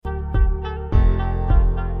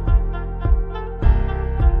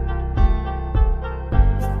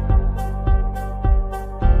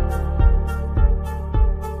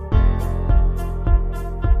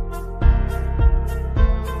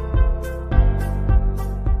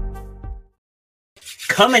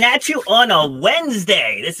Coming at you on a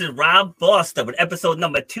Wednesday. This is Rob Foster with episode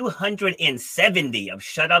number 270 of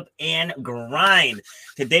Shut Up and Grind.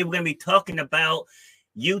 Today we're going to be talking about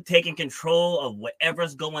you taking control of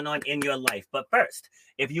whatever's going on in your life. But first,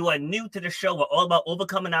 if you are new to the show, we're all about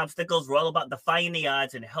overcoming obstacles. We're all about defying the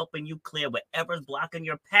odds and helping you clear whatever's blocking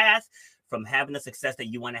your path from having the success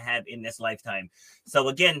that you want to have in this lifetime. So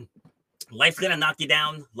again, life's going to knock you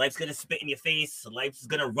down. Life's going to spit in your face. Life's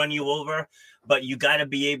going to run you over. But you got to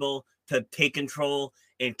be able to take control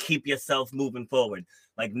and keep yourself moving forward.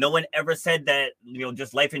 Like, no one ever said that,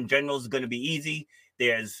 just life in general is going to be easy.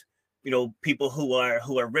 There's, people who are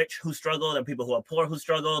rich who struggle. There are people who are poor who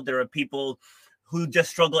struggle. There are people who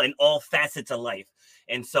just struggle in all facets of life.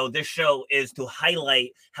 And so this show is to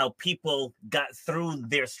highlight how people got through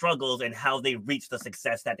their struggles and how they reached the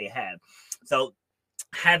success that they have. So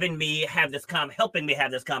helping me have this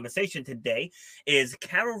conversation today is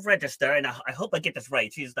Carol Register, and I hope I get this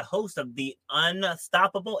right. She's the host of the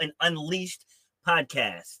Unstoppable and Unleashed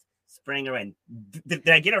podcast. Spring her in. Did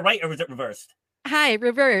I get it right, or was it reversed? Hi,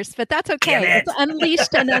 reverse, but that's okay. It's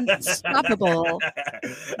Unleashed and Unstoppable.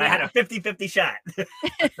 I had a 50-50 shot.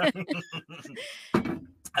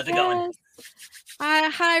 How's it going?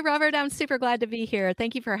 Hi, Robert. I'm super glad to be here.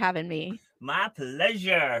 Thank you for having me. My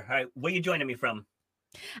pleasure. All right, where are you joining me from?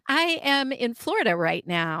 I am in Florida right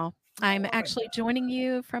now. I'm actually joining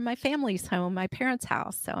you from my family's home, my parents'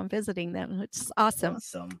 house. So I'm visiting them, which is awesome.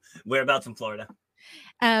 Whereabouts in Florida?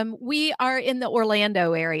 We are in the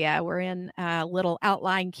Orlando area. We're in a little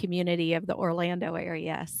outlying community of the Orlando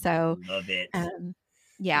area. So love it.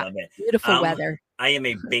 Yeah, love it. Beautiful weather. I am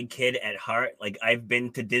a big kid at heart. Like, I've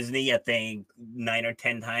been to Disney, I think 9 or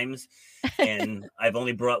 10 times, and I've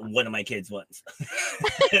only brought one of my kids once.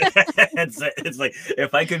 It's like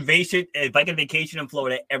if I could vacation in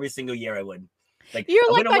Florida every single year, I would. Like,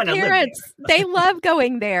 you're like my parents. They love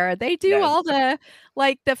going there. They do all the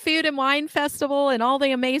food and wine festival and all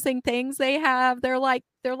the amazing things they have. They're like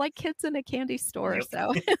kids in a candy store. Yep.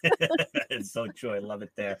 So it's so true. I love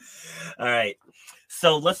it there. All right.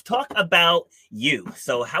 So let's talk about you.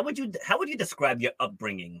 So how would you describe your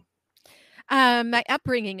upbringing? My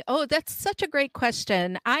upbringing. Oh, that's such a great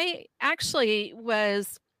question. I actually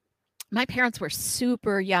my parents were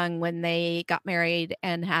super young when they got married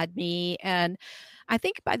and had me. And I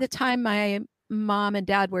think by the time my mom and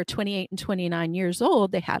dad were 28 and 29 years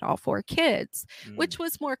old, they had all 4 kids, which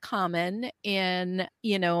was more common in,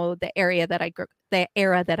 the era that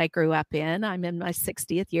I grew up in. I'm in my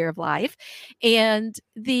 60th year of life. And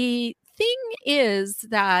the thing is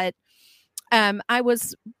that I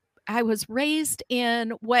was raised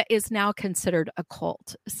in what is now considered a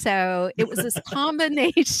cult. So it was this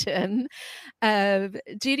combination of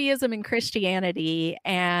Judaism and Christianity,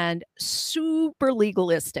 and super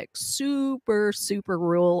legalistic, super, super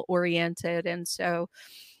rule oriented. And so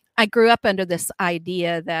I grew up under this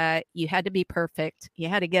idea that you had to be perfect. You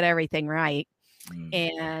had to get everything right.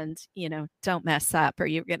 And, don't mess up or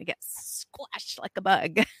you're going to get squashed like a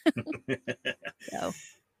bug. So.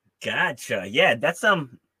 Gotcha. Yeah, that's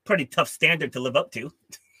pretty tough standard to live up to.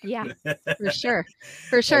 Yeah, for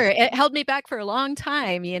sure. It held me back for a long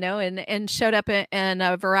time, and showed up in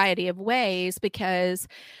a variety of ways, because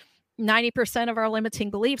 90% of our limiting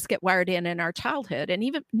beliefs get wired in our childhood. And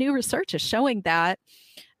even new research is showing that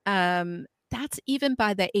that's even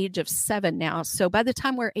by the age of 7 now. So by the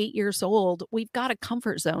time we're 8 years old, we've got a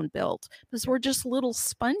comfort zone built, because we're just little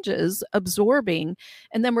sponges absorbing,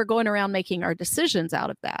 and then we're going around making our decisions out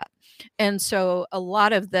of that. And so a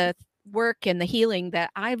lot of the work and the healing that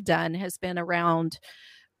I've done has been around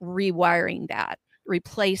rewiring that,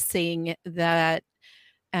 replacing that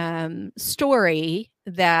story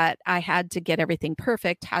that I had to get everything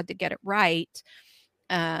perfect, had to get it right,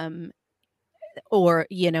 or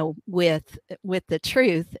with the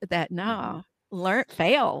truth that no,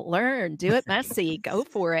 learn, do it messy, go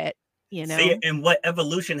for it. See, and what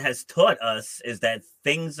evolution has taught us is that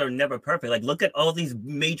things are never perfect. Like, look at all these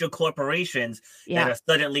major corporations that are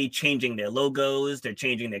suddenly changing their logos, they're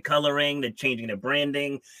changing their coloring, they're changing their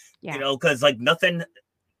branding, because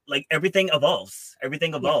everything evolves.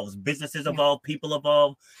 Businesses evolve, people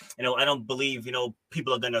evolve. I don't believe,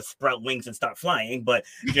 people are going to sprout wings and start flying, but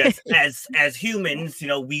just as humans,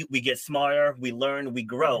 we get smarter, we learn, we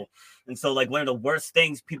grow. And so, like, one of the worst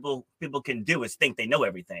things people can do is think they know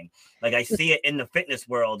everything. Like, I see it in the fitness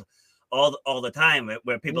world all the time,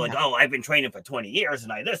 where people are like, oh, I've been training for 20 years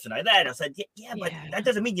and I this and I that. I said, but that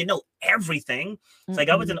doesn't mean you know everything. It's like,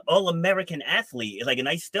 I was an all-American athlete. Like, and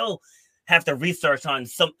I still have to research on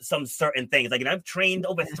some certain things. Like, and I've trained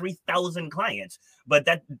over 3,000 clients, but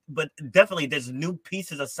definitely there's new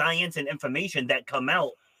pieces of science and information that come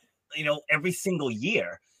out, every single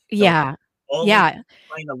year. So Yeah. always Yeah.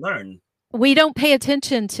 trying to learn. We don't pay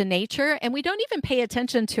attention to nature, and we don't even pay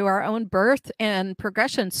attention to our own birth and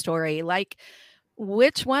progression story. Like,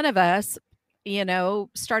 which one of us,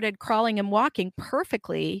 started crawling and walking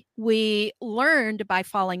perfectly? We learned by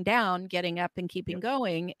falling down, getting up, and keeping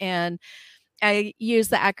going. And I use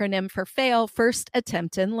the acronym for FAIL, first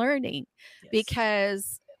attempt in learning,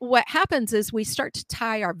 because what happens is we start to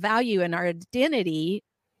tie our value and our identity,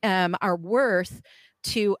 our worth,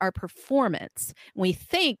 to our performance. We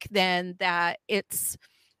think then that it's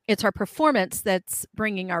our performance that's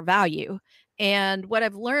bringing our value. And what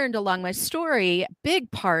I've learned along my story, a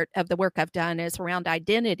big part of the work I've done is around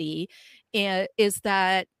identity, is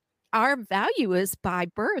that our value is by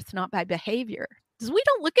birth, not by behavior. Because we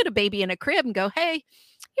don't look at a baby in a crib and go, hey,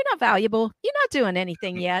 you're not valuable. You're not doing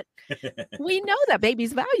anything yet. We know that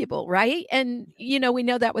baby's valuable, right? And, we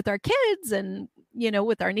know that with our kids and,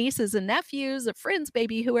 with our nieces and nephews, a friend's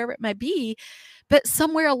baby, whoever it might be. But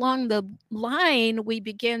somewhere along the line, we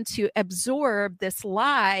begin to absorb this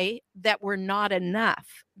lie that we're not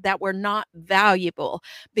enough, that we're not valuable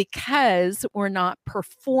because we're not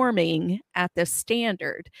performing at the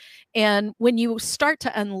standard. And when you start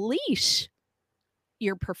to unleash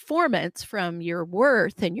your performance from your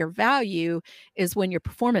worth and your value is when your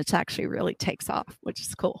performance actually really takes off, which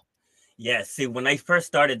is cool. Yeah, see, when I first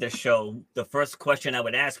started the show, the first question I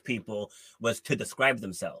would ask people was to describe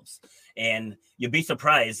themselves. And you'd be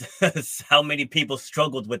surprised how many people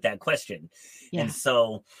struggled with that question. Yeah. And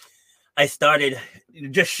so I started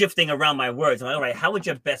just shifting around my words. I'm like, all right, how would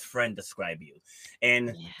your best friend describe you?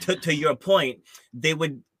 And to your point, they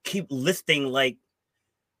would keep listing like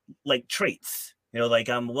traits. Like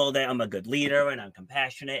I'm a good leader and I'm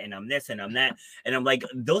compassionate and I'm this and I'm that. And I'm like,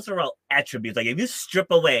 those are all attributes. Like if you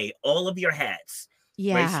strip away all of your hats,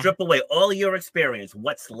 right? Strip away all your experience,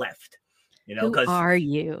 what's left? Who are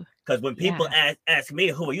you? Because when people ask me,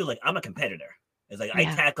 who are you? Like, I'm a competitor. It's like I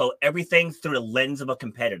tackle everything through the lens of a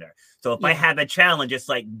competitor. So if I have a challenge, it's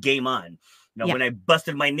like game on. When I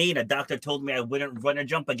busted my knee and a doctor told me I wouldn't run or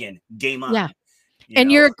jump again, game on. Yeah.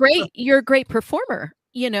 And you're a great performer,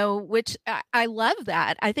 which I love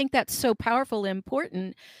that. I think that's so powerful and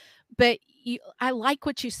important. But I like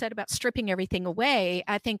what you said about stripping everything away.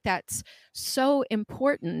 I think that's so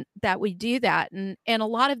important that we do that. And a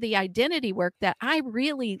lot of the identity work that I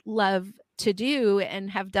really love to do and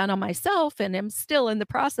have done on myself and am still in the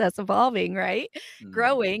process evolving, right?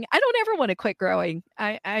 Growing. I don't ever want to quit growing.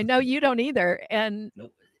 I know you don't either. And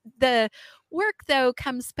the work, though,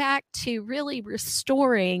 comes back to really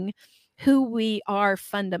restoring who we are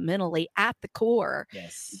fundamentally at the core.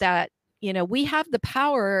 That we have the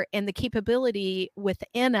power and the capability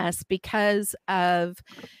within us because of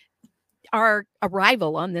our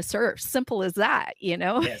arrival on this earth. Simple as that.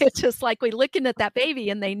 It's just like we looking at that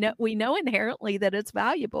baby and we know inherently that it's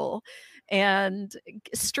valuable, and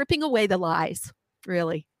stripping away the lies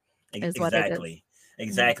really is what it is.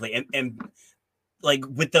 Exactly. And like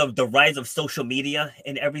with the rise of social media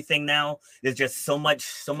and everything now, there's just so much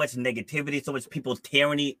negativity, so much people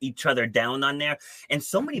tearing each other down on there. And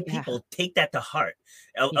so many people take that to heart.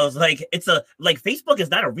 I was like, like Facebook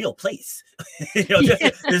is not a real place.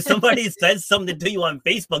 If somebody says something to you on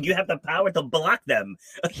Facebook, you have the power to block them.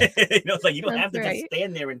 It's like you don't have to just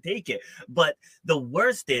stand there and take it. But the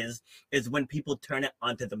worst is when people turn it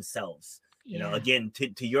onto themselves. Again,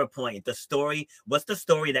 to your point, what's the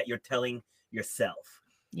story that you're telling yourself?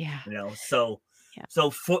 So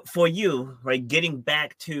for you, right, getting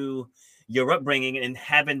back to your upbringing and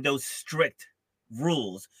having those strict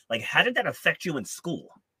rules, like how did that affect you in school?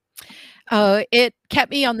 It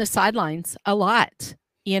kept me on the sidelines a lot,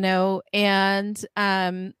 and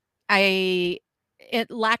it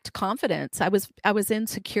lacked confidence. I was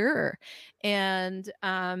insecure, and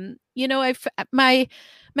my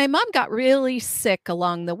mom got really sick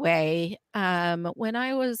along the way when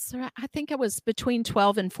I think I was between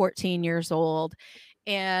 12 and 14 years old,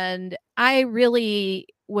 and I really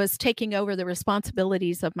was taking over the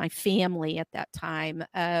responsibilities of my family at that time,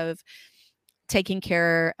 of taking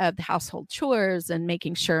care of the household chores and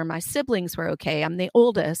making sure my siblings were okay. I'm the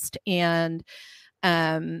oldest, and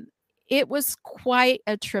it was quite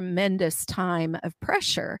a tremendous time of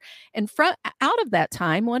pressure. And out of that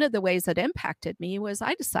time, one of the ways that impacted me was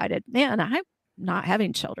I decided, man, I'm not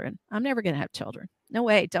having children. I'm never going to have children. No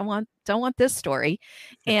way. Don't want this story.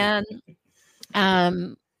 And,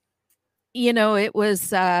 it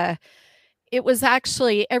was, it was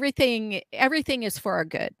actually everything is for our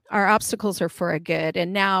good. Our obstacles are for our good.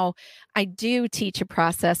 And now I do teach a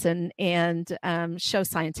process and show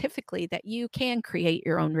scientifically that you can create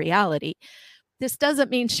your own reality. This doesn't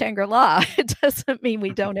mean Shangri-La. It doesn't mean we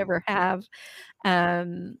don't ever have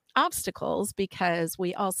obstacles, because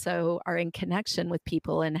we also are in connection with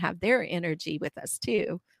people and have their energy with us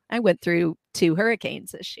too. I went through 2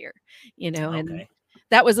 hurricanes this year, and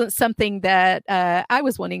that wasn't something that I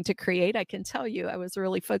was wanting to create. I can tell you, I was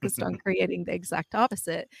really focused on creating the exact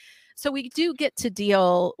opposite. So we do get to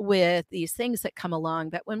deal with these things that come along,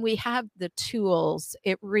 but when we have the tools,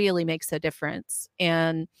 it really makes a difference.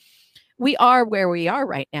 And we are where we are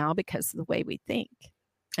right now because of the way we think.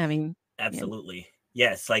 I mean, absolutely.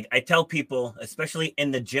 Yes. Like I tell people, especially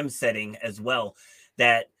in the gym setting as well,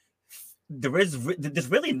 that there's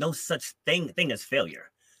really no such thing as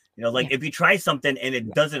failure. Like if you try something and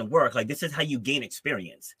it doesn't work, like this is how you gain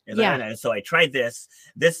experience. Like, so I tried this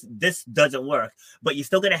doesn't work, but you're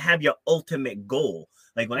still going to have your ultimate goal.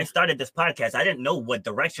 Like when I started this podcast, I didn't know what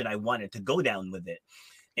direction I wanted to go down with it.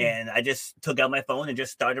 And I just took out my phone and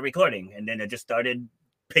just started recording. And then I just started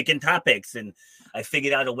picking topics, and I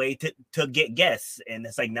figured out a way to get guests. And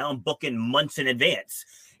it's like now I'm booking months in advance.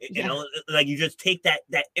 Like you just take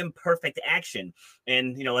that imperfect action.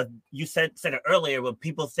 And you said it earlier, where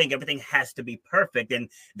people think everything has to be perfect, and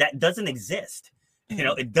that doesn't exist.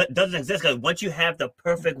 It doesn't exist, because once you have the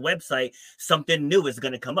perfect website, something new is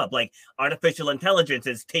going to come up. Like artificial intelligence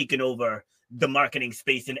is taking over the marketing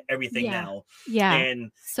space and everything now.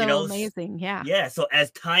 And so amazing. So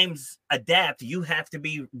as times adapt, you have to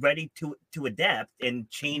be ready to adapt and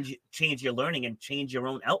change your learning and change your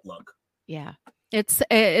own outlook.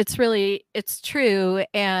 It's really, it's true.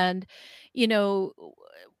 And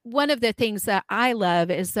one of the things that I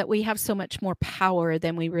love is that we have so much more power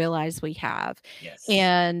than we realize we have.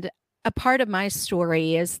 And a part of my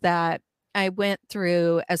story is that I went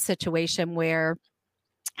through a situation where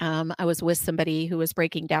I was with somebody who was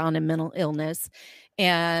breaking down in mental illness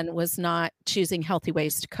and was not choosing healthy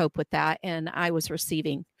ways to cope with that. And I was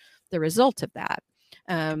receiving the result of that,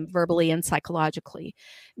 verbally and psychologically.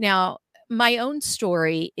 Now, my own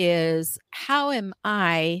story is, how am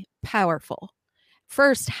I powerful?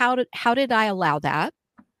 First, how did I allow that?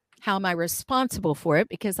 How am I responsible for it?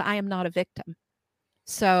 Because I am not a victim.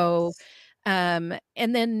 So, and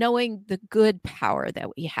then knowing the good power that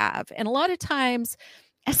we have. And a lot of times,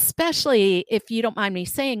 especially if you don't mind me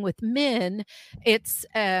saying, with men, it's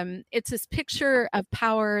this picture of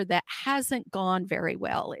power that hasn't gone very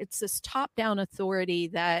well. It's this top-down authority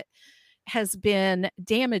that has been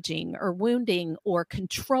damaging or wounding or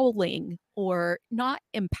controlling or not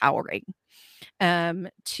empowering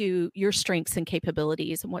to your strengths and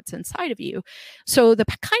capabilities and what's inside of you. So the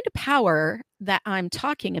kind of power that I'm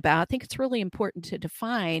talking about, I think it's really important to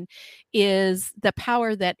define, is the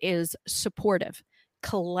power that is supportive,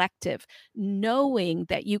 collective, knowing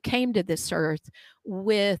that you came to this earth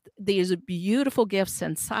with these beautiful gifts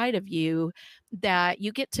inside of you, that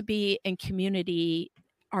you get to be in community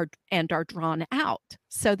are drawn out,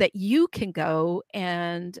 so that you can go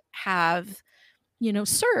and have,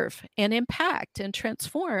 serve and impact and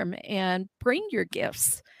transform and bring your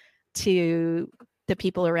gifts to the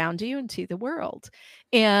people around you and to the world.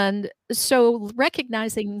 And so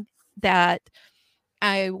recognizing that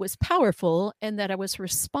I was powerful and that I was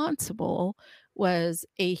responsible was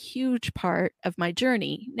a huge part of my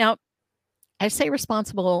journey. Now, I say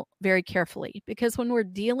responsible very carefully, because when we're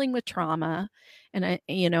dealing with trauma, and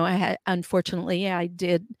unfortunately, I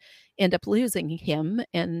did end up losing him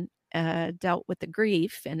and dealt with the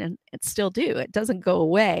grief, and it still do. It doesn't go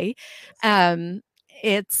away.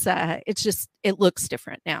 It's just, it looks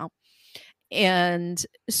different now. And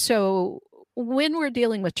so when we're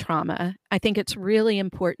dealing with trauma, I think it's really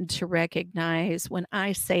important to recognize, when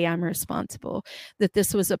I say I'm responsible, that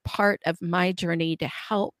this was a part of my journey to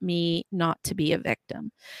help me not to be a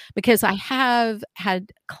victim. Because I have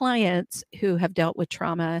had clients who have dealt with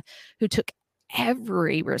trauma who took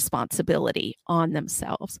every responsibility on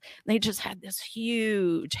themselves. They just had this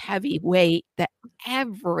huge, heavy weight that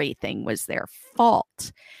everything was their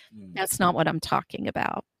fault. That's not what I'm talking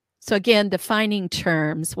about. So again, defining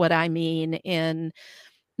terms, what I mean in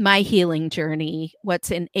my healing journey,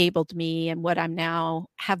 what's enabled me, and what I'm now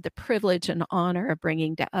have the privilege and honor of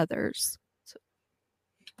bringing to others. So.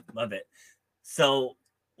 Love it. So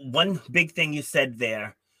one big thing you said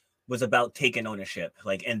there was about taking ownership,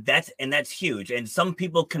 and that's huge. And some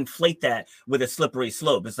people conflate that with a slippery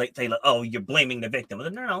slope. It's like saying, "Oh, you're blaming the victim."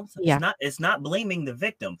 No, it's not blaming the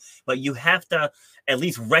victim, but you have to at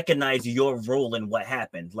least recognize your role in what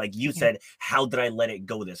happened. Like you said, how did I let it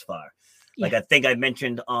go this far? Like Yeah. I think I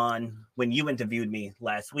mentioned on when you interviewed me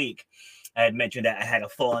last week, I had mentioned that I had a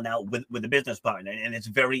falling out with a business partner, and it's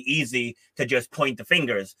very easy to just point the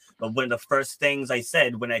fingers. But one of the first things I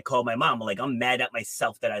said when I called my mom, like, I'm mad at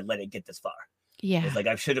myself that I let it get this far. It's Yeah. like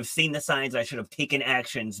I should have seen the signs. I should have taken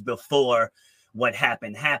actions before what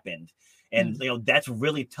happened. And Mm. that's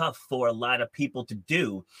really tough for a lot of people to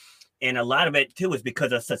do. And a lot of it too is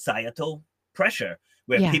because of societal pressure,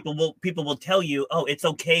 where Yeah. people will tell you, oh, it's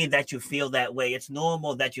okay that you feel that way, it's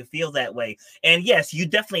normal that you feel that way. And yes, you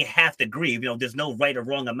definitely have to grieve. There's no right or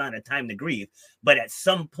wrong amount of time to grieve, but at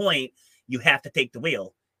some point you have to take the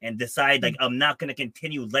wheel and decide, like, Mm. I'm not going to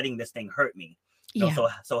continue letting this thing hurt me. Yeah.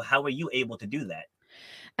 So how are you able to do that?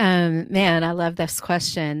 Man, I love this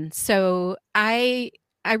question. So I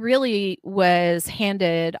really was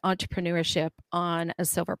handed entrepreneurship on a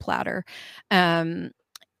silver platter. Um,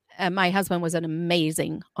 my husband was an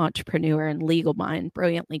amazing entrepreneur and legal mind,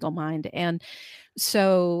 brilliant legal mind. And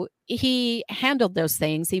so he handled those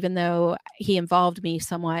things, even though he involved me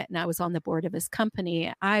somewhat and I was on the board of his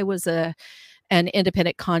company. I was an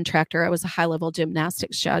independent contractor. I was a high level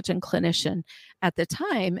gymnastics judge and clinician at the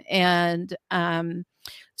time. And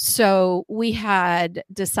so we had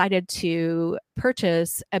decided to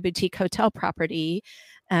purchase a boutique hotel property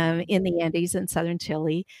in the Andes in southern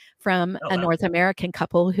Chile from Oh, a wow. North American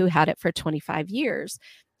couple who had it for 25 years.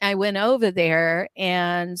 I went over there.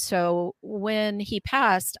 And so when he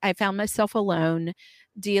passed, I found myself alone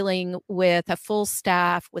dealing with a full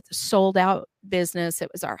staff with a sold out business. It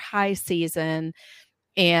was our high season.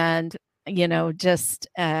 And, just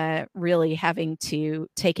really having to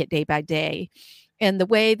take it day by day. And the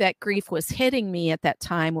way that grief was hitting me at that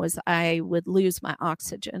time was I would lose my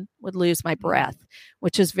oxygen, would lose my breath,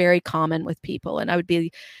 which is very common with people. And I would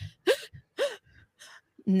be,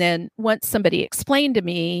 and then once somebody explained to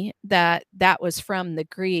me that that was from the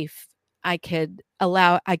grief, I could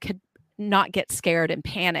not get scared and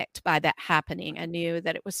panicked by that happening. I knew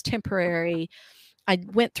that it was temporary. I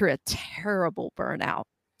went through a terrible burnout,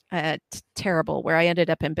 terrible, where I ended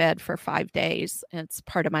up in bed for 5 days. And it's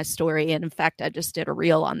part of my story. And in fact, I just did a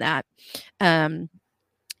reel on that. Um,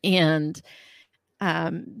 and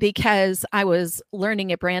because I was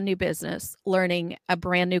learning a brand new business, learning a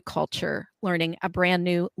brand new culture, learning a brand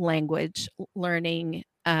new language, learning,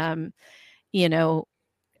 you know,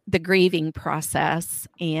 the grieving process.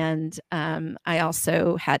 And I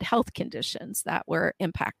also had health conditions that were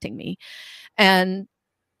impacting me. And,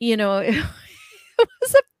 it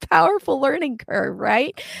was a powerful learning curve,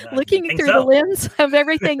 right? I Looking think through the so. lens of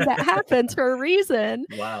everything that happens for a reason.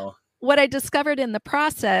 Wow. What I discovered in the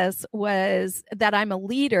process was that I'm a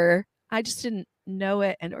leader. I just didn't know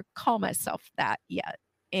it or call myself that yet.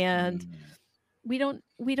 And Mm.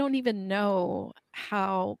 we don't even know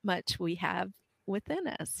how much we have within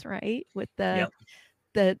us, right? With Yep.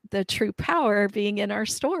 the true power being in our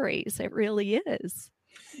stories. It really is.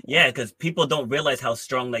 Yeah. Yeah, because people don't realize how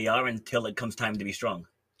strong they are until it comes time to be strong.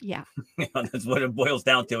 Yeah. That's what it boils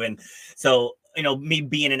down to. And so, me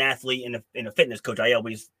being an athlete and a fitness coach, I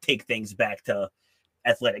always take things back to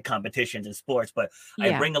athletic competitions and sports, but I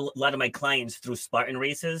Yeah. bring a lot of my clients through Spartan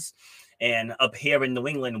races. And up here in New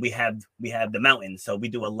England, we have the mountains, so we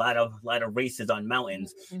do a lot of races on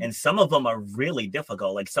mountains, Mhm. and some of them are really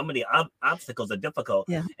difficult. Like some of the obstacles are difficult,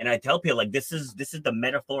 Yeah. and I tell people, like, this is the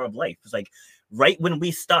metaphor of life. It's like right when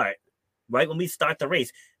we start, right when we start the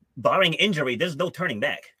race, barring injury, there's no turning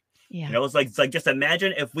back. Yeah. It's like just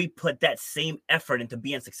imagine if we put that same effort into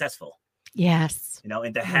being successful, Yes.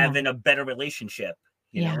 into Yeah. having a better relationship,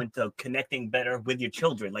 Yeah. into connecting better with your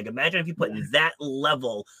children. Like, imagine if you put Yeah. that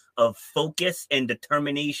level of focus and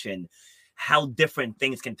determination, how different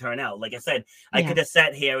things can turn out. Like I said, I Yeah. could have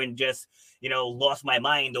sat here and just, lost my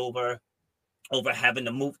mind over having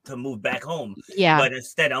to move back home, Yeah. but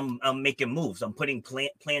instead I'm making moves, I'm putting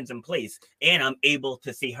plans in place, and I'm able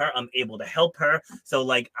to see her, I'm able to help her. So,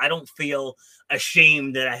 like, I don't feel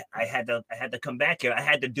ashamed that I had to come back here. I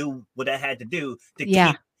had to do what I had to do to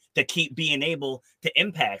Yeah. keep being able to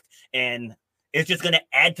impact, and it's just going to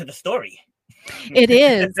add to the story. It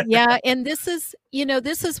is. Yeah. And this is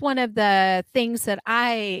one of the things that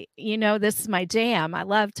this is my jam. I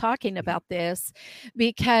love talking about this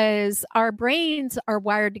because our brains are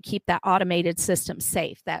wired to keep that automated system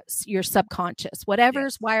safe. That's your subconscious,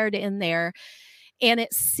 whatever's Yes. wired in there. And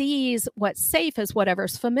it sees what's safe as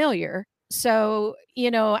whatever's familiar. So,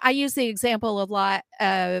 I use the example a lot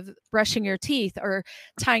of brushing your teeth or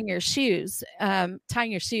tying your shoes.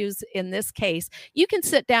 Tying your shoes in this case, you can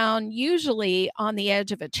sit down usually on the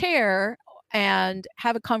edge of a chair and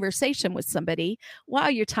have a conversation with somebody while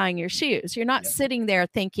you're tying your shoes. You're not Yep. sitting there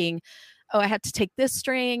thinking, oh, I have to take this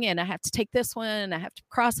string and I have to take this one and I have to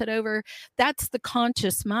cross it over. That's the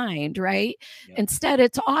conscious mind, right? Yep. Instead,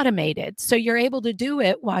 it's automated. So you're able to do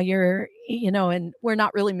it while you're, and we're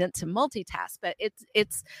not really meant to multitask, but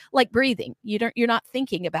it's like breathing. You're not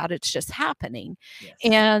thinking about it, it's just happening. Yes.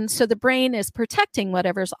 And so the brain is protecting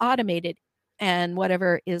whatever's automated and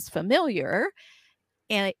whatever is familiar.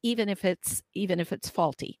 And even if it's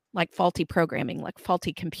faulty, like faulty programming, like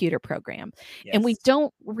faulty computer program. Yes. And we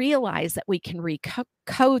don't realize that we can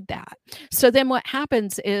recode that. So then what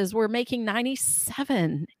happens is we're making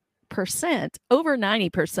 97%, over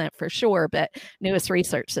 90% for sure, but newest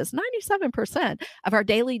research says 97% of our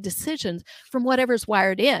daily decisions from whatever's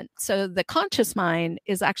wired in. So the conscious mind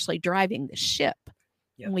is actually driving the ship.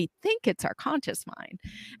 Yep. We think it's our conscious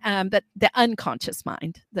mind, but the unconscious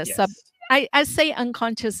mind, I say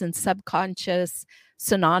unconscious and subconscious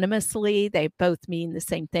synonymously. They both mean the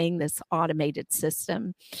same thing, this automated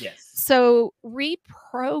system. Yes. So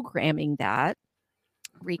reprogramming that,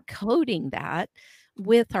 recoding that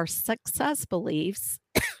with our success beliefs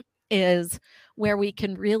is where we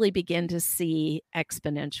can really begin to see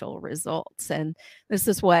exponential results. And this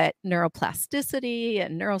is what neuroplasticity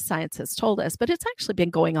and neuroscience has told us, but it's actually been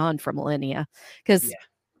going on for millennia because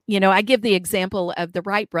I give the example of the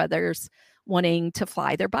Wright brothers wanting to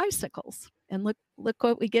fly their bicycles. And look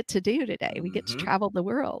what we get to do today. We get to travel the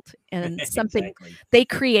world. And something they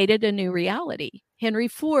created a new reality. Henry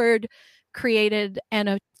Ford created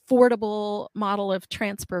an affordable model of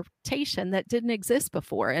transportation that didn't exist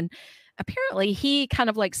before. And apparently he, kind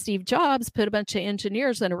of like Steve Jobs, put a bunch of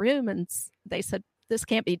engineers in a room and they said, this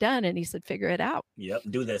can't be done. And he said, figure it out. Yep,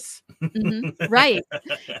 do this. Right.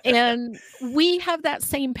 And we have that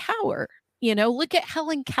same power. Look at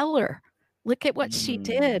Helen Keller. Look at what she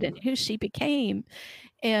did and who she became.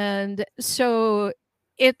 And so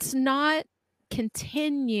it's not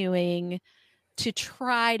continuing to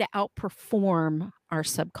try to outperform our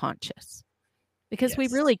subconscious, because we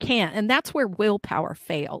really can't. And that's where willpower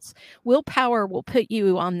fails. Willpower will put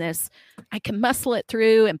you on this, I can muscle it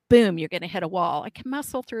through and boom, you're going to hit a wall. I can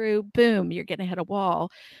muscle through, boom, you're going to hit a wall,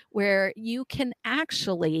 where you can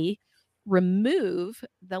actually remove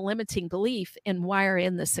the limiting belief and wire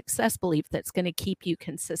in the success belief that's going to keep you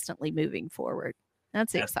consistently moving forward.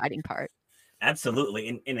 That's the exciting part.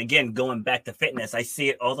 Absolutely. And again, going back to fitness, I see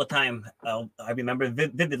it all the time. I remember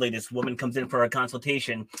vividly, this woman comes in for a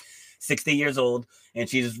consultation, 60 years old, and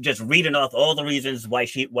she's just reading off all the reasons why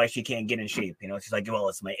she can't get in shape. She's like, well,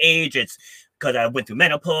 it's my age. It's because I went through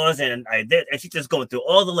menopause and I did. And she's just going through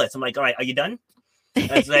all the lists. I'm like, all right, are you done?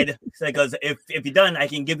 Because if you're done, I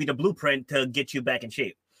can give you the blueprint to get you back in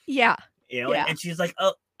shape. Yeah. And she's like,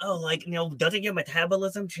 doesn't your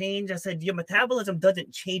metabolism change? I said, your metabolism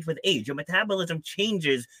doesn't change with age. Your metabolism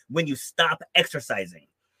changes when you stop exercising.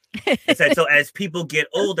 I said, so as people get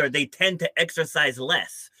older, they tend to exercise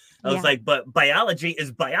less. I was like, but biology is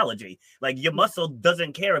biology. Like, your muscle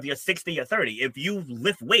doesn't care if you're 60 or 30. If you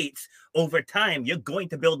lift weights over time, you're going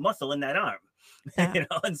to build muscle in that arm.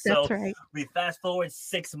 And so we fast forward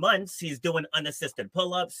 6 months, she's doing unassisted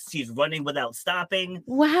pull-ups, she's running without stopping.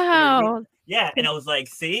 Wow. And I was like,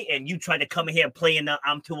 see, and you try to come here playing the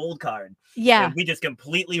I'm too old card. And we just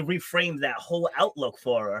completely reframed that whole outlook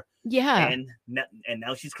for her. And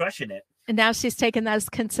now she's crushing it. And now she's taken those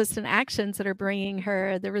consistent actions that are bringing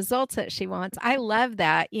her the results that she wants. I love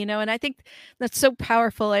that, and I think that's so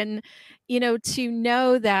powerful. And, to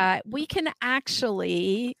know that we can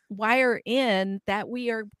actually wire in that we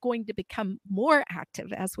are going to become more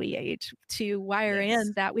active as we age, to wire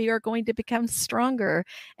in that we are going to become stronger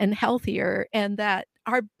and healthier, and that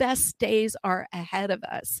our best days are ahead of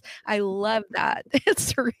us. I love that.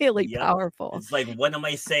 It's really powerful. It's like one of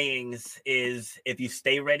my sayings is, if you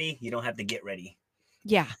stay ready, you don't have to get ready.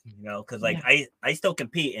 Yeah. Because I still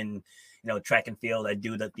compete in, track and field. I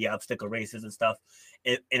do the obstacle races and stuff.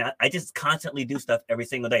 And I just constantly do stuff every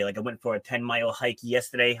single day. Like, I went for a 10-mile hike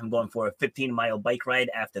yesterday. I'm going for a 15-mile bike ride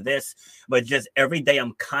after this. But just every day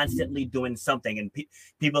I'm constantly doing something. And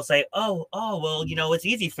people say, oh, well, it's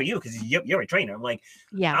easy for you because you're a trainer. I'm like,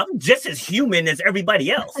 I'm just as human as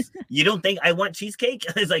everybody else. You don't think I want cheesecake?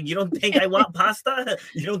 It's like, you don't think I want pasta?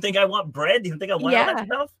 You don't think I want bread? You don't think I want all that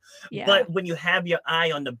stuff? But when you have your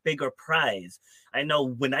eye on the bigger prize, I know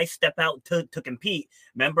when I step out to compete,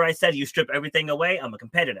 remember I said you strip everything away? I'm a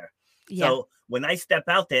competitor. So when I step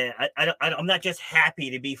out there, I'm not just happy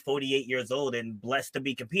to be 48 years old and blessed to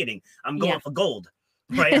be competing. I'm going for gold,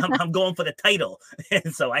 right? I'm going for the title.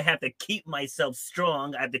 And so I have to keep myself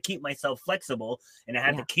strong. I have to keep myself flexible, and I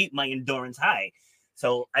have to keep my endurance high.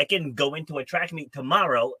 So I can go into a track meet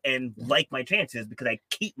tomorrow and like my chances because I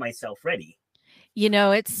keep myself ready.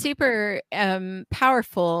 It's super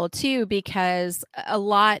powerful too, because a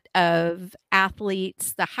lot of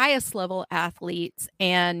athletes, the highest level athletes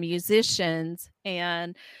and musicians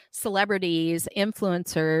and celebrities,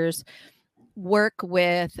 influencers, work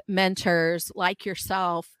with mentors like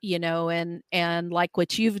yourself, and like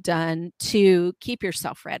what you've done to keep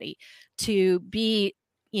yourself ready, to be,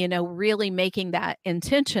 really making that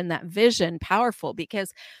intention, that vision powerful.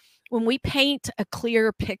 Because when we paint a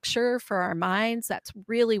clear picture for our minds, that's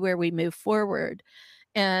really where we move forward.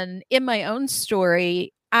 And in my own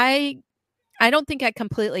story, I don't think I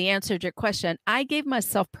completely answered your question. I gave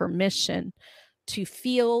myself permission to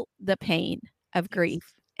feel the pain of Yes.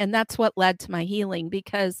 grief. And that's what led to my healing,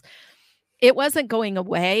 because it wasn't going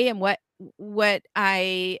away. And what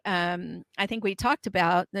I think we talked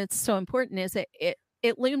about that's so important is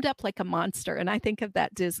it loomed up like a monster. And I think of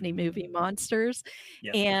that Disney movie Monsters,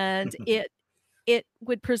 Yep. and it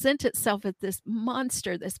would present itself as this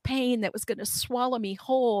monster, this pain that was going to swallow me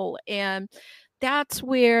whole. And that's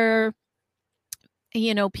where,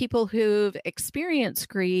 people who've experienced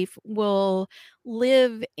grief will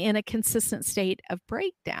live in a consistent state of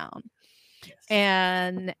breakdown. Yes.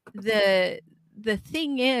 And the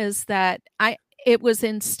thing is that it was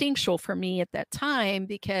instinctual for me at that time,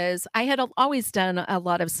 because I had always done a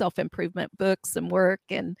lot of self-improvement books and work,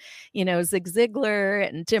 and, Zig Ziglar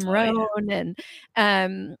and Jim Oh, yeah. Rohn,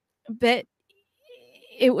 and but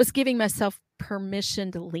it was giving myself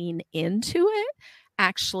permission to lean into it,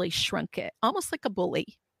 actually shrunk it, almost like a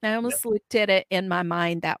bully. I Yep. almost looked at it in my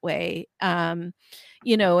mind that way. And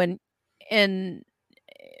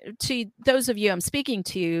to those of you I'm speaking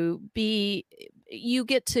to, you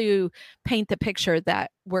get to paint the picture that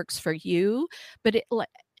works for you, but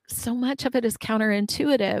so much of it is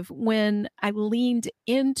counterintuitive. When I leaned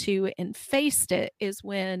into and faced it is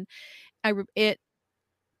when it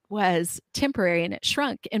was temporary and it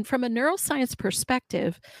shrunk. And from a neuroscience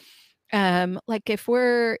perspective, like if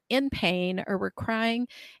we're in pain or we're crying,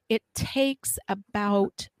 it takes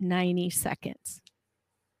about 90 seconds.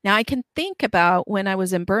 Now, I can think about when I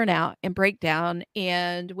was in burnout and breakdown,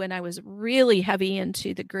 and when I was really heavy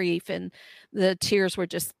into the grief, and the tears were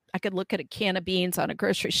just, I could look at a can of beans on a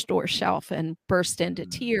grocery store shelf and burst into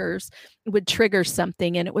tears. It would trigger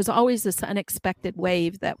something. And it was always this unexpected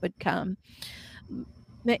wave that would come.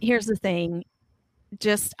 But here's the thing,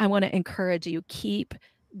 I want to encourage you, keep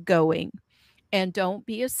going, and don't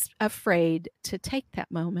be afraid to take that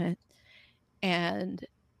moment and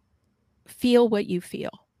feel what you feel,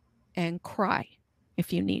 and cry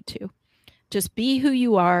if you need to. Just be who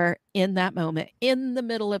you are in that moment, in the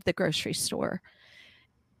middle of the grocery store.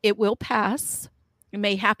 It will pass. It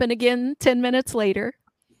may happen again 10 minutes later.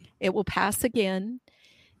 It will pass again.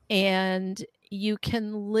 And you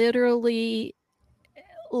can literally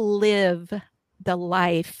live the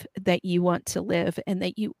life that you want to live and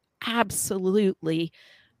that you absolutely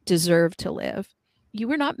deserve to live. You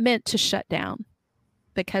were not meant to shut down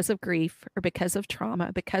because of grief or because of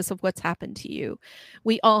trauma, because of what's happened to you.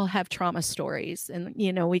 We all have trauma stories, and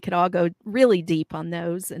we could all go really deep on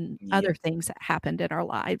those and other things that happened in our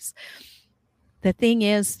lives. The thing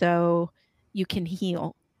is, though, you can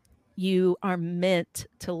heal. You are meant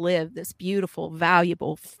to live this beautiful,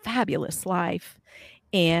 valuable, fabulous life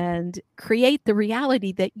and create the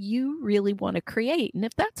reality that you really want to create. And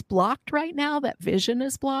if that's blocked right now, that vision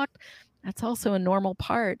is blocked, that's also a normal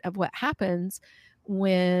part of what happens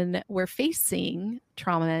when we're facing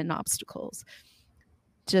trauma and obstacles.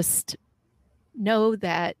 Just know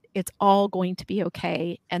that it's all going to be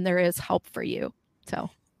okay, and there is help for you. So,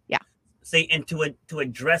 yeah. Say, and to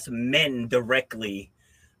address men directly,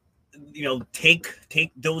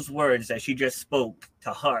 take those words that she just spoke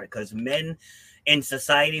to heart, because men in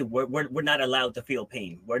society, we're not allowed to feel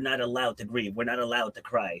pain. We're not allowed to grieve. We're not allowed to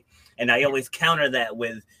cry. And I always counter that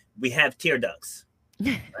with, we have tear ducts.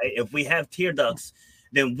 Right? If we have tear ducts,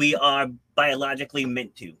 then we are biologically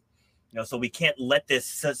meant to. So we can't let this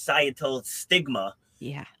societal stigma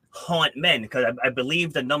haunt men, because I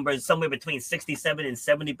believe the number is somewhere between 67 and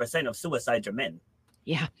 70% of suicides are men.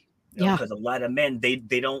 Yeah. Because a lot of men, they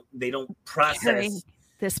don't process carrying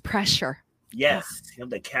this pressure. Yes.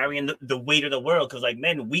 They're carrying the weight of the world, because like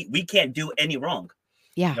men, we can't do any wrong.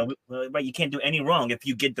 Yeah. Right. You can't do any wrong. If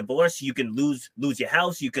you get divorced, you can lose your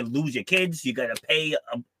house. You can lose your kids. You got to pay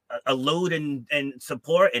a load and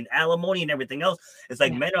support and alimony and everything else. It's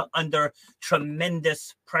like men are under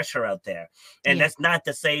tremendous pressure out there. And that's not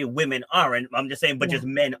to say women aren't. I'm just saying, but just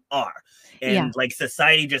men are. And like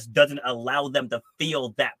society just doesn't allow them to feel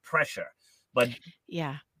that pressure. But,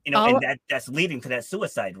 and that's leading to that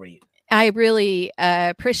suicide rate. I really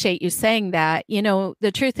appreciate you saying that.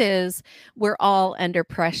 The truth is we're all under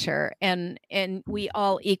pressure, and we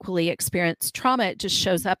all equally experience trauma. It just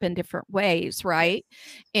shows up in different ways, right?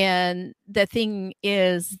 And the thing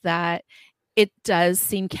is that it does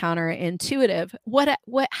seem counterintuitive.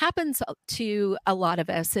 What happens to a lot of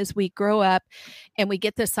us is we grow up and we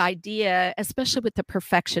get this idea, especially with the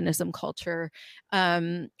perfectionism culture,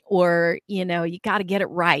 or you got to get it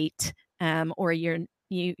right, or you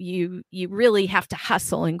really have to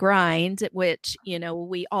hustle and grind, which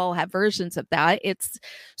we all have versions of that. It's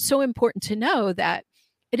so important to know that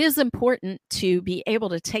it is important to be able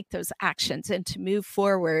to take those actions and to move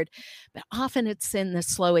forward, but often it's in the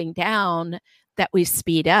slowing down that we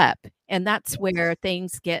speed up, and that's where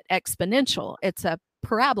things get exponential. It's a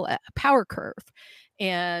parabola, a power curve.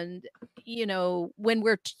 And when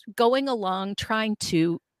we're going along trying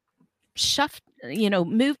to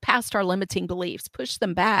move past our limiting beliefs, push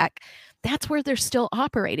them back, that's where they're still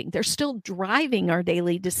operating. They're still driving our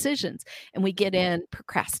daily decisions. And we get in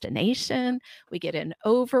procrastination, we get in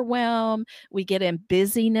overwhelm, we get in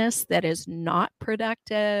busyness that is not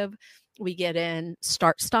productive, we get in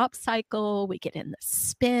start-stop cycle, we get in the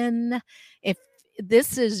spin. If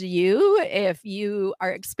this is you, if you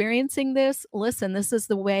are experiencing this, listen, this is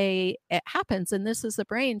the way it happens. And this is the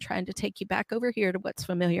brain trying to take you back over here to what's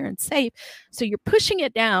familiar and safe. So you're pushing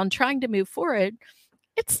it down, trying to move forward.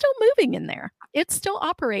 It's still moving in there. It's still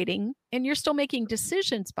operating, and you're still making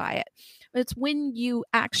decisions by it. It's when you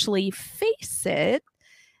actually face it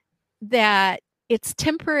that it's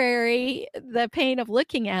temporary, the pain of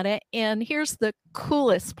looking at it. And here's the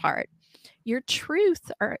coolest part. Your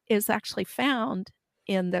truth is actually found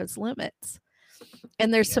in those limits.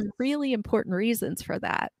 And there's some really important reasons for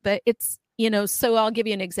that. But it's, so I'll give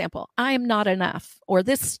you an example. I am not enough, or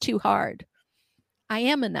this is too hard. I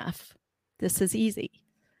am enough. This is easy.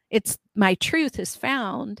 It's my truth is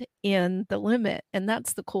found in the limit. And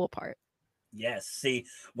that's the cool part. Yes. See,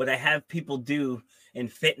 what I have people do in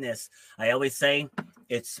fitness, I always say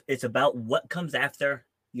it's about what comes after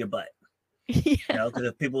your butt. Yeah.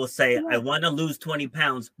 Because people will say, I want to lose 20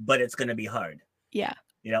 pounds, but it's going to be hard. Yeah.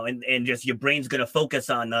 And just your brain's going to focus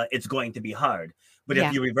on it's going to be hard. But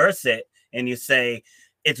if you reverse it and you say,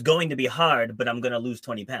 it's going to be hard, but I'm going to lose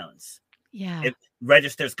 20 pounds. Yeah. It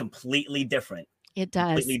registers completely different. It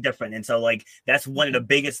does. Completely different. And so that's one of the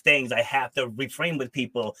biggest things I have to reframe with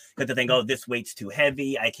people, because they think, oh, this weight's too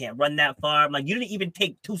heavy. I can't run that far. I'm like, you didn't even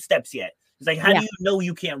take 2 steps yet. It's like, how do you know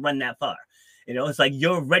you can't run that far? It's like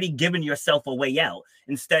you're already giving yourself a way out,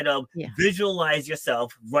 instead of visualize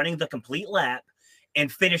yourself running the complete lap and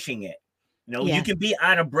finishing it. You can be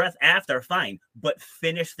out of breath after, fine, but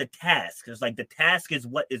finish the task. It's like the task is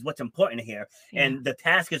what's important here. Yeah. And the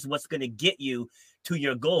task is what's going to get you to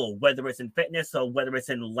your goal, whether it's in fitness or whether it's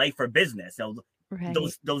in life or business. Right.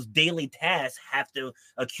 Those daily tasks have to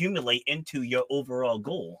accumulate into your overall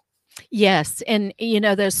goal. Yes. And,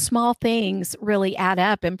 those small things really add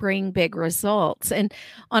up and bring big results. And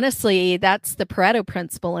honestly, that's the Pareto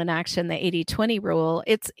principle in action, the 80-20 rule.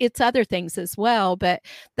 It's other things as well, but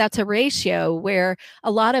that's a ratio where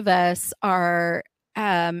a lot of us are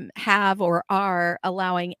have or are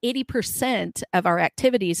allowing 80% of our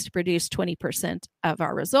activities to produce 20% of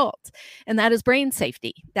our results. And that is brain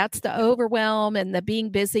safety. That's the overwhelm and the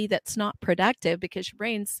being busy that's not productive, because your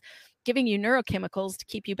brain's giving you neurochemicals to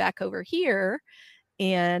keep you back over here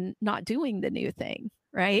and not doing the new thing,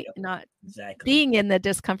 right? Yep, not being in the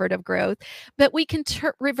discomfort of growth. But we can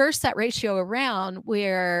reverse that ratio around,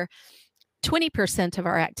 where 20% of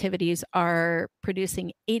our activities are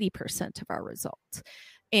producing 80% of our results.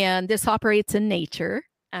 And this operates in nature.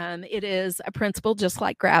 It is a principle just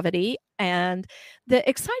like gravity. And the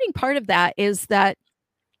exciting part of that is that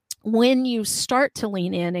when you start to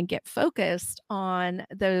lean in and get focused on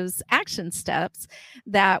those action steps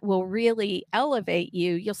that will really elevate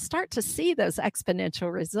you, you'll start to see those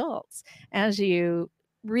exponential results as you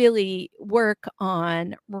really work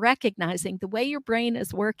on recognizing the way your brain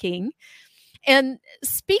is working. And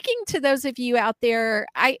speaking to those of you out there,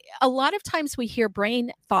 a lot of times we hear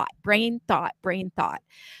brain thought,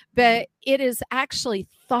 but it is actually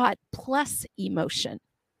thought plus emotion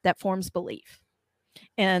that forms belief.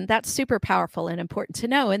 And that's super powerful and important to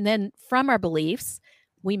know. And then from our beliefs,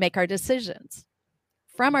 we make our decisions.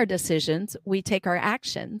 From our decisions, we take our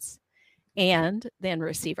actions and then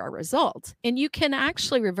receive our results. And you can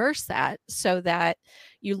actually reverse that so that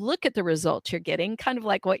you look at the results you're getting, kind of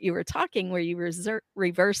like what you were talking, where you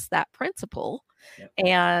reverse that principle. Yep.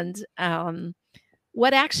 And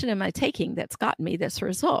what action am I taking that's gotten me this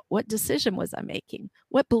result? What decision was I making?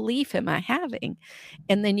 What belief am I having?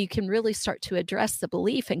 And then you can really start to address the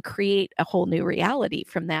belief and create a whole new reality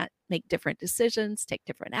from that, make different decisions, take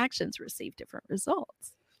different actions, receive different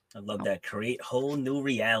results. I love that. Create whole new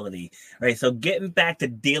reality. Right. So getting back to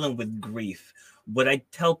dealing with grief, what I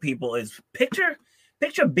tell people is picture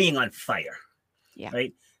being on fire. Yeah.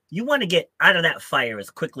 Right. You want to get out of that fire as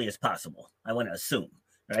quickly as possible. I want to assume.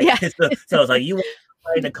 Right. Yeah. So it's like you want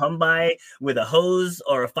somebody to come by with a hose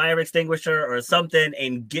or a fire extinguisher or something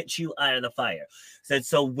and get you out of the fire.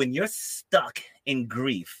 So when you're stuck in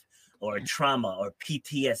grief or trauma or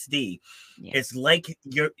PTSD, it's like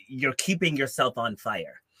you're keeping yourself on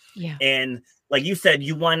fire. Yeah. And like you said,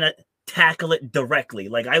 you want to tackle it directly.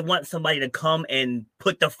 Like I want somebody to come and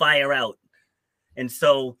put the fire out. And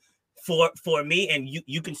so for me, and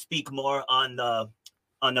you can speak more on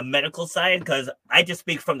the medical side, because I just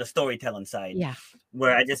speak from the storytelling side. Yeah.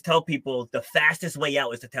 Where I just tell people the fastest way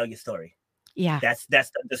out is to tell your story. Yeah. That's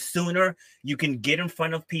the sooner you can get in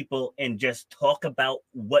front of people and just talk about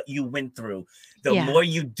what you went through. The more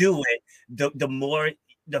you do it,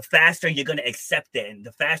 the faster you're going to accept it. And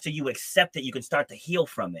the faster you accept it, you can start to heal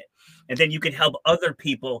from it. And then you can help other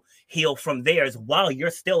people heal from theirs while you're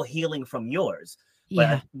still healing from yours.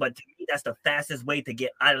 But to me, that's the fastest way to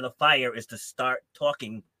get out of the fire, is to start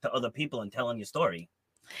talking to other people and telling your story.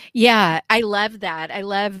 Yeah, I love that. I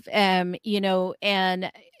love, and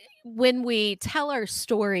when we tell our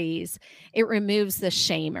stories, it removes the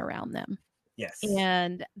shame around them. Yes.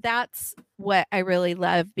 And that's what I really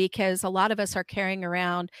love, because a lot of us are carrying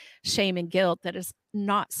around shame and guilt that is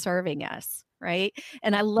not serving us, right?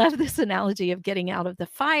 And I love this analogy of getting out of the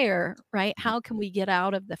fire, right? How can we get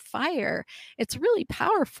out of the fire? It's really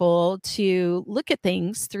powerful to look at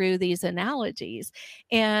things through these analogies.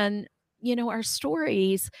 And, our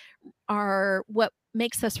stories are what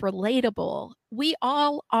makes us relatable. We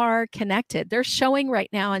all are connected. They're showing right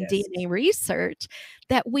now in DNA research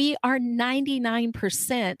that we are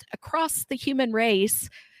 99% across the human race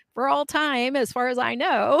for all time, as far as I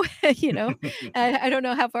know. I don't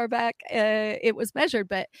know how far back it was measured,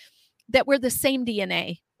 but that we're the same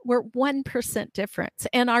DNA. We're 1% difference.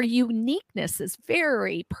 And our uniqueness is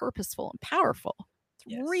very purposeful and powerful.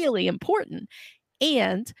 It's really important.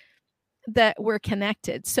 And that we're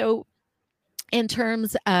connected. So in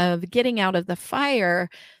terms of getting out of the fire,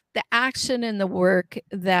 the action and the work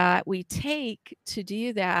that we take to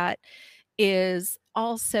do that is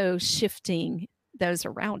also shifting those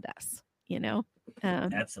around us,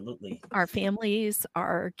 Absolutely. Our families,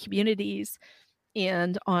 our communities,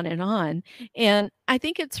 and on and on. And I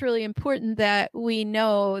think it's really important that we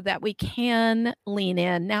know that we can lean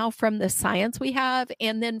in now from the science we have,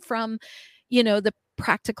 and then from, the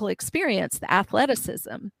practical experience, the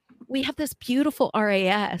athleticism. We have this beautiful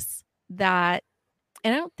RAS that,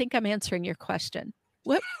 and I don't think I'm answering your question.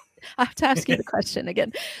 What? I have to ask you the question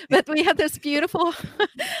again. But we have this beautiful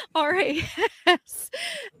RAS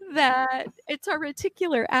that it's our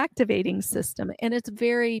reticular activating system, and it's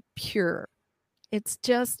very pure. It's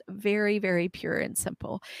just very, very pure and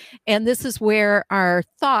simple. And this is where our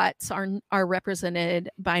thoughts are represented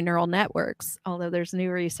by neural networks, although there's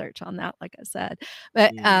new research on that, like I said.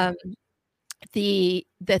 But the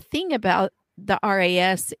thing about the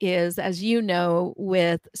RAS is, as you know,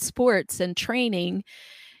 with sports and training,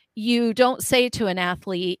 you don't say to an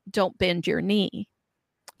athlete, don't bend your knee.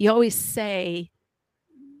 You always say,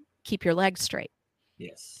 keep your legs straight.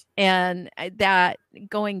 Yes. And that,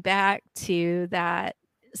 going back to that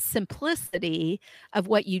simplicity of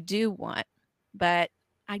what you do want, but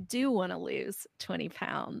I do want to lose 20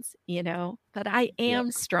 pounds, but I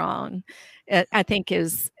am strong, I think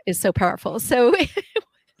is so powerful. So did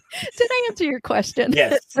I answer your question?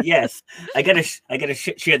 Yes. I gotta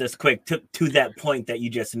share this quick to that point that you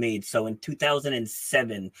just made. So in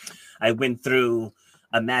 2007, I went through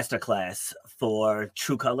a masterclass for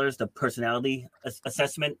True Colors, the personality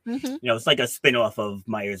assessment. Mm-hmm. It's like a spin-off of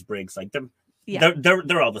Myers-Briggs. Like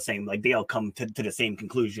they're all the same. Like they all come to the same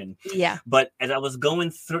conclusion. Yeah. But as I was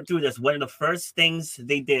going through this, one of the first things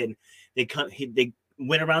they did, they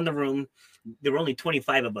went around the room. There were only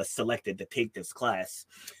 25 of us selected to take this class.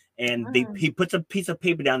 And he puts a piece of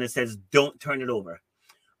paper down that says, don't turn it over.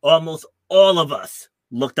 Almost all of us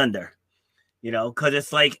looked under. Because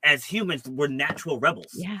it's like, as humans, we're natural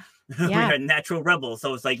rebels. Yeah. We're natural rebels.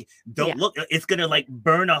 So it's like, don't look. It's gonna like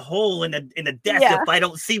burn a hole in the desk if I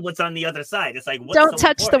don't see what's on the other side. It's like, don't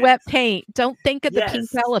touch the wet paint. Don't think of the pink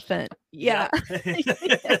elephant. Yeah.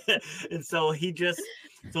 And so he just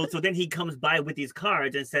so then he comes by with these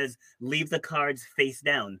cards and says, leave the cards face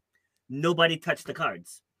down. Nobody touched the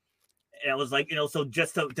cards. And I was like, so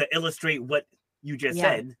just to illustrate what you just Yeah.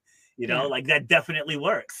 said, Yeah. like that definitely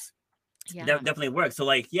works. Yeah. That definitely works. So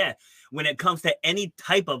like, yeah, when it comes to any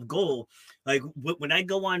type of goal, like when I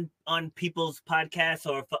go on people's podcasts,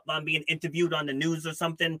 or if I'm being interviewed on the news or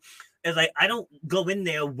something, it's like I don't go in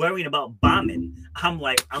there worrying about bombing. I'm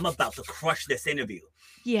like, I'm about to crush this interview.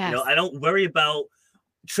 Yes. I don't worry about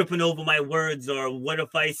tripping over my words, or what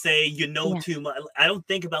if I say Yeah. too much. I don't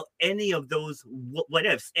think about any of those what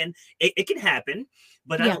ifs, and it can happen,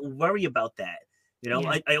 but I Yeah. don't worry about that.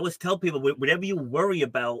 Yeah. I always tell people, whatever you worry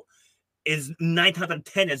about is 9 times out of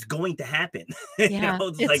 10 is going to happen. Yeah.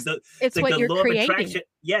 It's like the It's what the you're law of creating. attraction.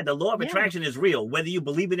 Yeah, the law of Yeah. attraction is real, whether you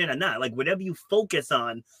believe it in or not. Like whatever you focus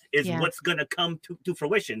on is Yeah. what's gonna come to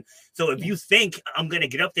fruition. So if Yeah. you think I'm gonna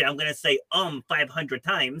get up there, I'm gonna say 500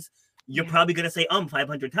 times, you're Yeah. probably gonna say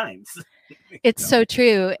 500 times. It's so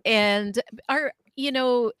true. And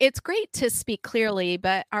it's great to speak clearly,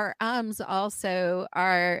 but our ums also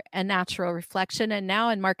are a natural reflection. And now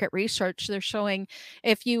in market research, they're showing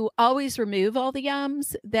if you always remove all the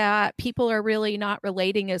ums, that people are really not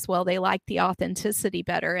relating as well. They like the authenticity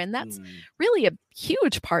better. And that's really a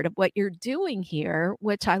huge part of what you're doing here,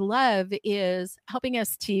 which I love, is helping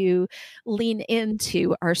us to lean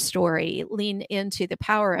into our story, lean into the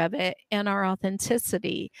power of it and our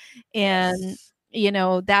authenticity. And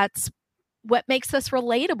that's what makes us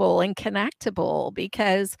relatable and connectable,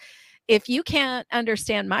 because if you can't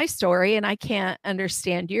understand my story and I can't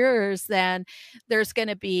understand yours, then there's going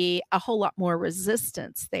to be a whole lot more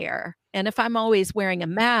resistance there. And if I'm always wearing a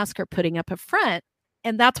mask or putting up a front,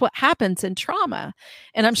 and that's what happens in trauma.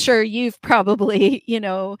 And I'm sure you've probably,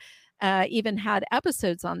 even had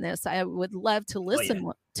episodes on this. I would love to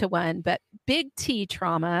listen to one, but big T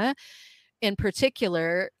trauma in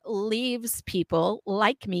particular leaves people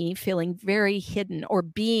like me feeling very hidden or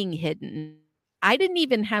being hidden. I didn't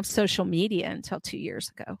even have social media until 2 years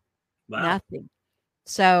ago. Wow. Nothing.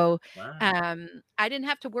 So, Wow. I didn't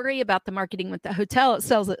have to worry about the marketing with the hotel. It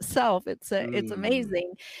sells itself. It's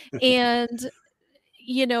amazing. And,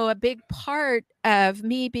 a big part of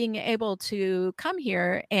me being able to come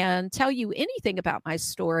here and tell you anything about my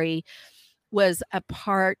story was a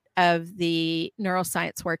part of the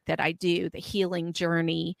neuroscience work that I do, the healing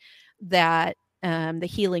journey the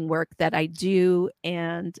healing work that I do.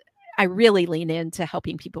 And I really lean into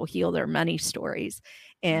helping people heal their money stories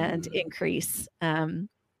and increase.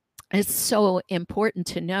 It's so important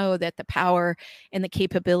to know that the power and the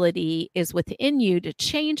capability is within you to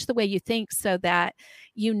change the way you think, so that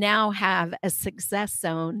you now have a success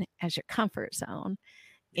zone as your comfort zone.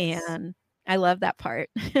 Yes. And I love that part.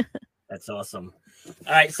 That's awesome.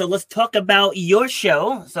 All right, so let's talk about your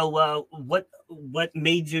show. So what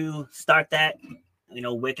made you start that?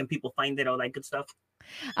 Where can people find it, all that good stuff?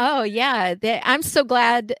 Oh, yeah. I'm so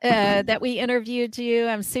glad that we interviewed you.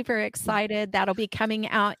 I'm super excited. That'll be coming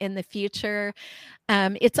out in the future.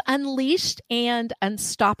 It's Unleashed and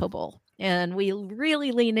Unstoppable. And we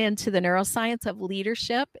really lean into the neuroscience of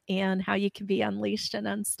leadership and how you can be unleashed and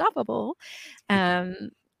unstoppable,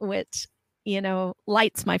 which,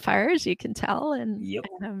 lights my fire, as you can tell. And Yep.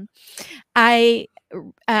 I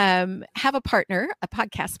have a partner, a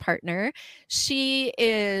podcast partner. She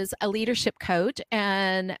is a leadership coach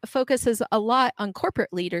and focuses a lot on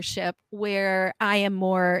corporate leadership, where I am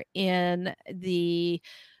more in the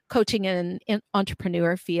coaching and in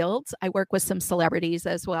entrepreneur fields. I work with some celebrities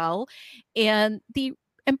as well. And the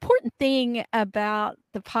important thing about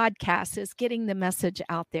the podcast is getting the message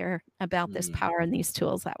out there about this power and these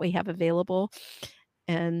tools that we have available.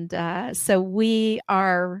 And so we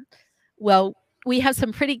have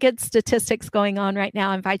some pretty good statistics going on right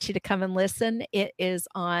now. I invite you to come and listen. It is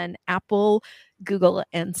on Apple, Google,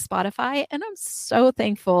 and Spotify. And I'm so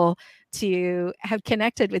thankful to have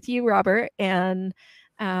connected with you, Robert, and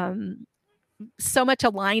so much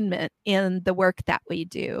alignment in the work that we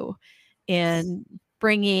do, and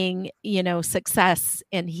bringing, success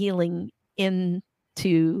and healing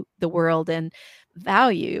into the world, and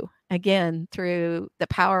value again through the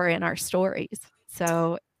power in our stories.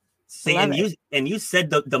 So see, you said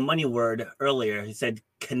the money word earlier. You said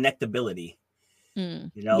connectability.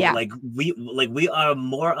 Yeah. Like we are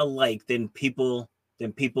more alike than people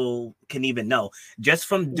can even know. Just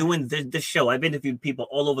from doing this show, I've interviewed people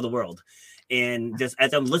all over the world. And just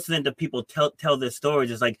as I'm listening to people tell their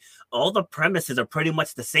stories, it's like all the premises are pretty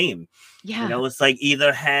much the same. Yeah. It's like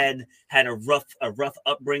either had a rough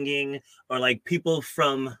upbringing, or like people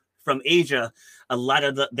from Asia. A lot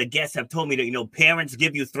of the guests have told me that, parents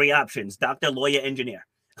give you 3 options: doctor, lawyer, engineer.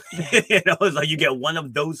 Yeah. It's like you get one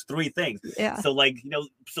of those 3 things. Yeah. So like,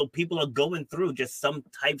 so people are going through just some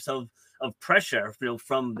types of of pressure,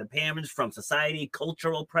 from the parents, from society,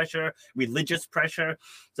 cultural pressure, religious pressure.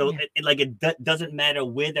 So it doesn't matter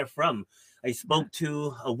where they're from. I spoke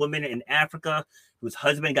to a woman in Africa whose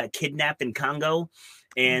husband got kidnapped in Congo,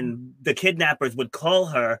 and the kidnappers would call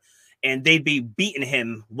her and they'd be beating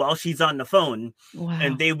him while she's on the phone.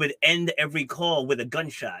 And they would end every call with a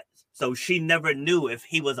gunshot. So she never knew if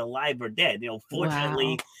he was alive or dead.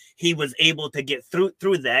 Fortunately, he was able to get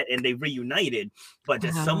through that, and they reunited. But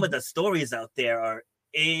just some of the stories out there are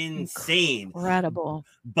insane. Incredible.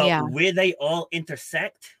 But where they all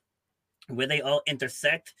intersect,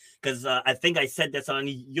 because I think I said this on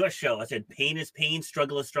your show. I said, pain is pain,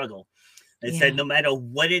 struggle is struggle. I said, no matter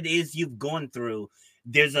what it is you've gone through,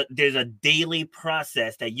 there's a daily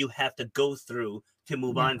process that you have to go through to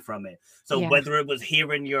move on from it. So whether it was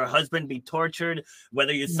hearing your husband be tortured,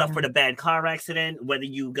 whether you suffered a bad car accident, whether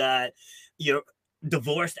you got your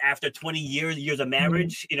divorced after 20 years of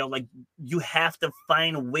marriage, you have to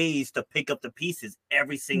find ways to pick up the pieces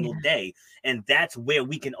every single day. And that's where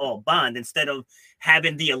we can all bond, instead of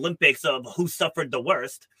having the Olympics of who suffered the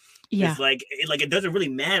worst. It's like it doesn't really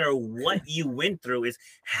matter what you went through, is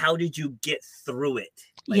how did you get through it?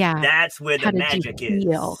 That's where the magic is.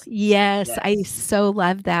 Yes, I so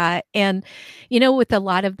love that. And, with a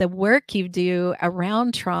lot of the work you do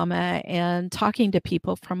around trauma and talking to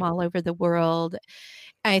people from all over the world,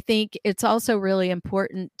 I think it's also really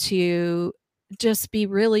important to just be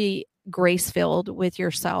really grace-filled with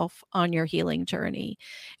yourself on your healing journey.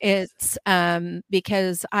 It's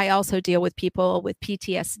because I also deal with people with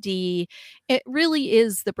PTSD. It really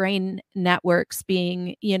is the brain networks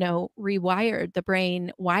being, rewired, the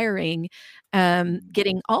brain wiring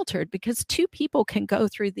getting altered, because two people can go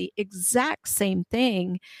through the exact same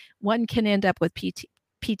thing. One can end up with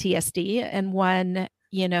PTSD and one,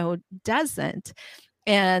 doesn't.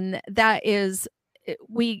 And that is,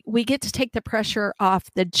 we get to take the pressure off,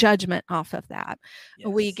 the judgment off of that.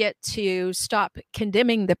 We get to stop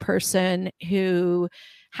condemning the person who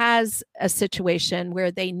has a situation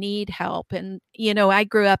where they need help. And, I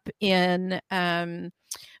grew up in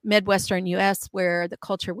Midwestern US, where the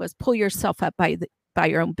culture was pull yourself up by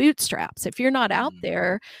your own bootstraps. If you're not out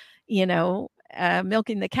there,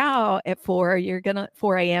 milking the cow at 4 a.m., you're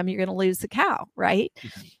going to lose the cow, right?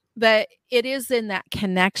 But it is in that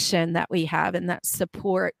connection that we have and that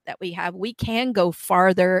support that we have. We can go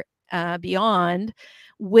farther beyond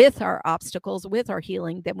with our obstacles, with our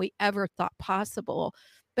healing, than we ever thought possible.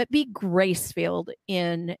 But be grace-filled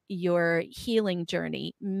in your healing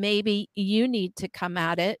journey. Maybe you need to come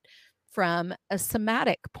at it from a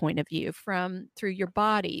somatic point of view, through your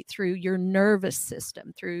body, through your nervous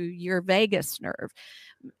system, through your vagus nerve,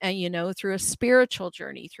 and, through a spiritual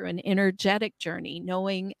journey, through an energetic journey,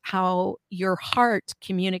 knowing how your heart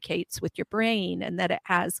communicates with your brain and that it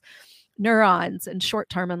has neurons and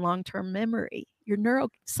short-term and long-term memory.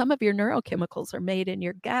 Some of your neurochemicals are made in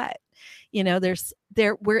your gut.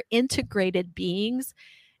 We're integrated beings.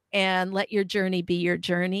 And let your journey be your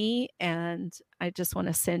journey. And I just want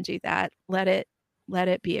to send you that. Let it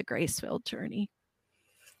be a grace-filled journey.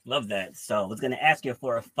 Love that. So I was going to ask you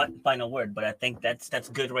for a final word, but I think that's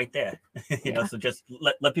good right there. So just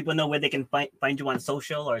let people know where they can find you on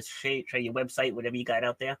social, or share your website, whatever you got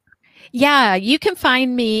out there. Yeah, you can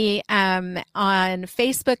find me on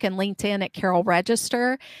Facebook and LinkedIn at Carol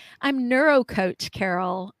Register. I'm NeuroCoach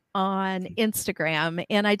Carol on Instagram,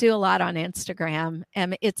 and I do a lot on Instagram.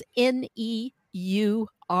 It's NEURO,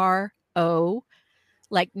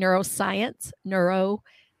 like neuroscience, neuro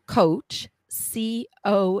coach,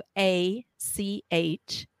 COACH,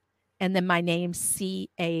 and then my name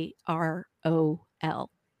CAROL.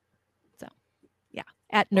 So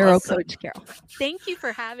at NeuroCoach Carol. Thank you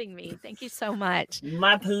for having me. Thank you so much.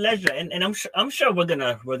 My pleasure. And I'm sure we're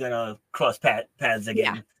gonna cross paths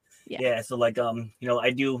again. Yeah. So I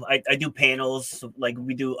do panels, like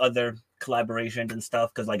we do other collaborations and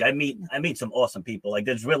stuff, because I meet some awesome people.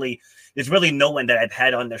 There's really no one that I've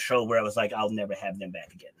had on the show where I was like, I'll never have them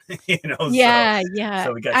back again.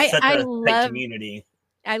 So we got such a tight community.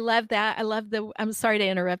 I love that. I'm sorry to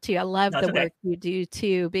interrupt you. I love the work you do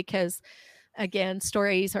too, because again,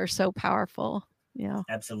 stories are so powerful. Yeah,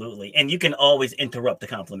 absolutely. And you can always interrupt to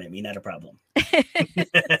compliment me, not a problem. All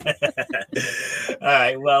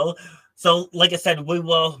right. Well, so like I said,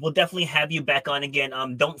 we'll definitely have you back on again.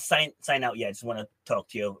 Don't sign out yet. I just want to talk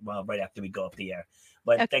to you right after we go up the air.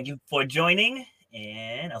 But Thank you for joining,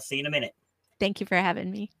 and I'll see you in a minute. Thank you for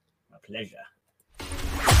having me. My pleasure.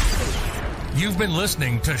 You've been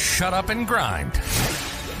listening to Shut Up and Grind.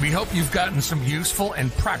 We hope you've gotten some useful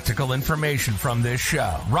and practical information from this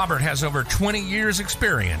show. Robert has over 20 years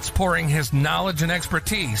experience pouring his knowledge and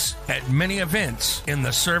expertise at many events in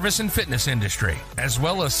the service and fitness industry, as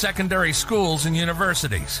well as secondary schools and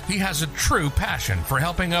universities. He has a true passion for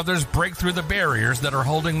helping others break through the barriers that are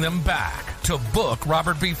holding them back. To book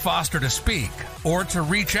Robert B. Foster to speak or to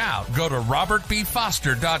reach out, go to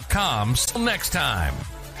robertbfoster.com. Till next time,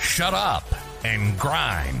 shut up and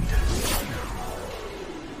grind.